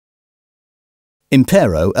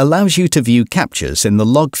Impero allows you to view captures in the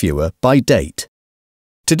log viewer by date.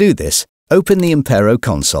 To do this, open the Impero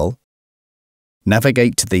console,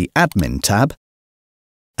 navigate to the Admin tab,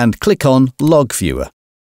 and click on Log Viewer.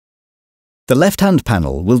 The left-hand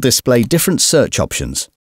panel will display different search options.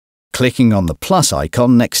 Clicking on the plus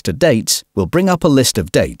icon next to Dates will bring up a list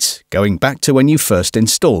of dates going back to when you first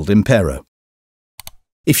installed Impero.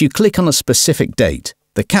 If you click on a specific date,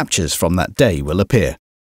 the captures from that day will appear.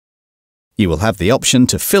 You will have the option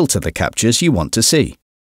to filter the captures you want to see.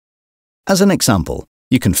 As an example,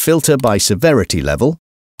 you can filter by severity level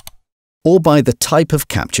or by the type of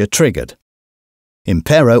capture triggered.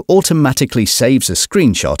 Impero automatically saves a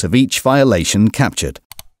screenshot of each violation captured.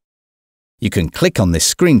 You can click on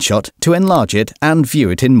this screenshot to enlarge it and view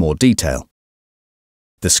it in more detail.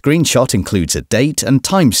 The screenshot includes a date and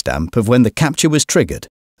timestamp of when the capture was triggered,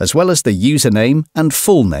 as well as the username and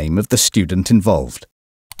full name of the student involved.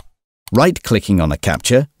 Right-clicking on a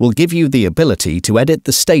capture will give you the ability to edit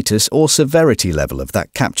the status or severity level of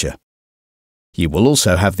that capture. You will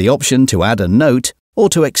also have the option to add a note or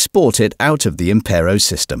to export it out of the Impero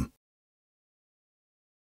system.